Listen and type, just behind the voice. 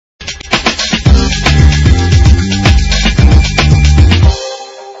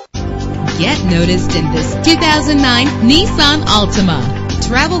noticed in this 2009 Nissan Altima.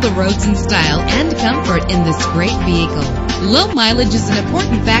 Travel the roads in style and comfort in this great vehicle. Low mileage is an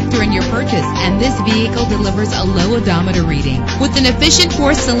important factor in your purchase, and this vehicle delivers a low odometer reading. With an efficient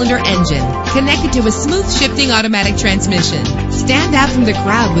 4-cylinder engine connected to a smooth shifting automatic transmission. Stand out from the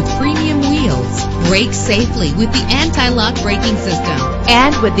crowd with premium wheels. Brake safely with the anti-lock braking system.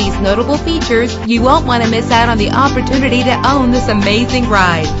 And with these notable features, you won't want to miss out on the opportunity to own this amazing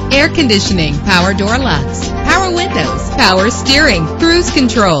ride. Air conditioning, power door locks, power windows, power steering, cruise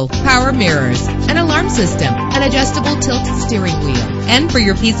control, power mirrors, an alarm system, an adjustable tilt steering wheel. And for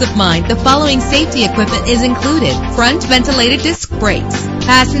your peace of mind, the following safety equipment is included: front ventilated disc brakes,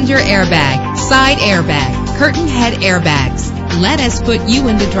 passenger airbag, side airbag, curtain head airbags. Let us put you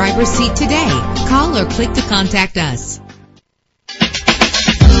in the driver's seat today. Call or click to contact us.